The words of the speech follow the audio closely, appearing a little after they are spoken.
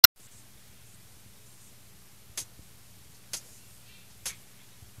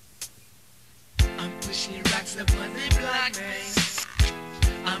pushing rocks up on the block, man.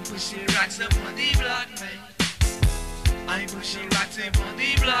 I'm pushing rocks up on the block, man. I'm pushing rocks up on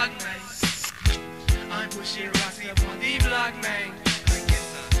the block, man. I'm pushing rocks up on the block, man.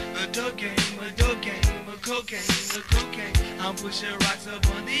 A dope game, a dope game, a cocaine, a cocaine. I'm pushing rocks up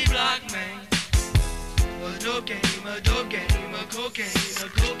on the block, man. A dope game, a dope game, a cocaine, a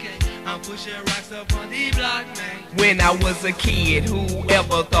cocaine. I'm pushing rocks up on the block, man. When I was a kid,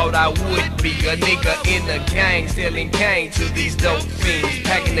 whoever thought I would be a nigga in the gang, selling cane to these dope fiends,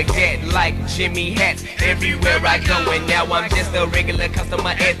 packing the gat like Jimmy hats everywhere I go. And now I'm just a regular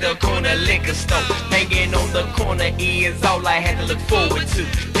customer at the corner liquor store. Hanging on the corner is all I had to look forward to.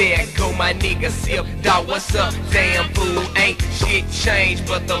 There go my nigga Sip, dawg, what's up? Damn fool, ain't shit changed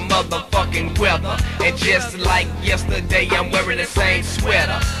but the motherfucking weather. And just like yesterday, I'm wearing the same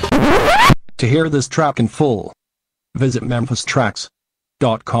sweater. To hear this track in full, visit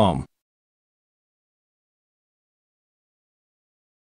memphistracks.com.